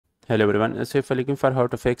Hello everyone. So if you're looking for how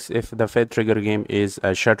to fix if the fed trigger game is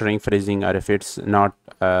shuttering, freezing, or if it's not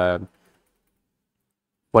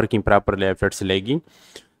working properly, if it's lagging.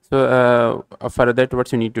 So for that,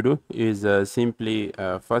 what you need to do is simply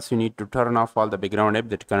first you need to turn off all the background app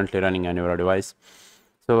that's currently running on your device.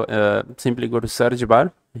 So simply go to search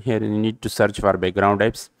bar. Here you need to search for background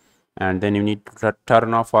apps, and then you need to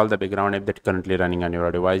turn off all the background app that's currently running on your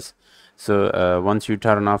device. So once you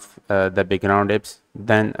turn off the background apps,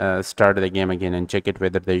 then start the game again and check it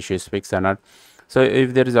whether the issue is fixed or not. So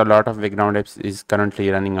if there is a lot of background apps is currently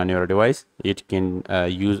running on your device, it can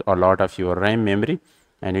use a lot of your RAM memory,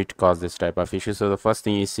 and it causes this type of issue. So the first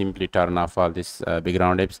thing is simply turn off all these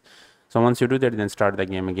background apps. So once you do that, then start the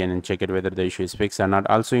game again and check it whether the issue is fixed or not.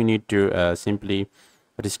 Also, you need to simply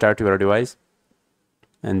restart your device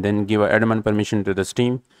and then give admin permission to the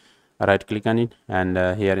Steam. Right click on it, and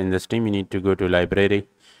here in the Steam you need to go to library,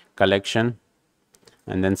 collection,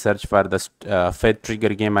 and then search for the fed trigger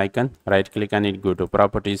game icon. Right click on it, go to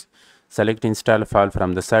properties, select install file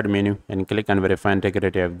from the side menu, and click on verify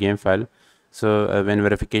integrity of game file. So when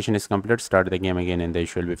verification is complete, start the game again and the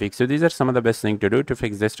issue will be fixed. So these are some of the best things to do to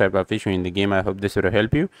fix this type of issue in the game. I hope this will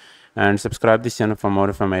help you, and subscribe this channel for more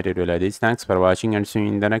informative videos like this. Thanks for watching, and see you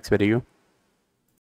in the next video.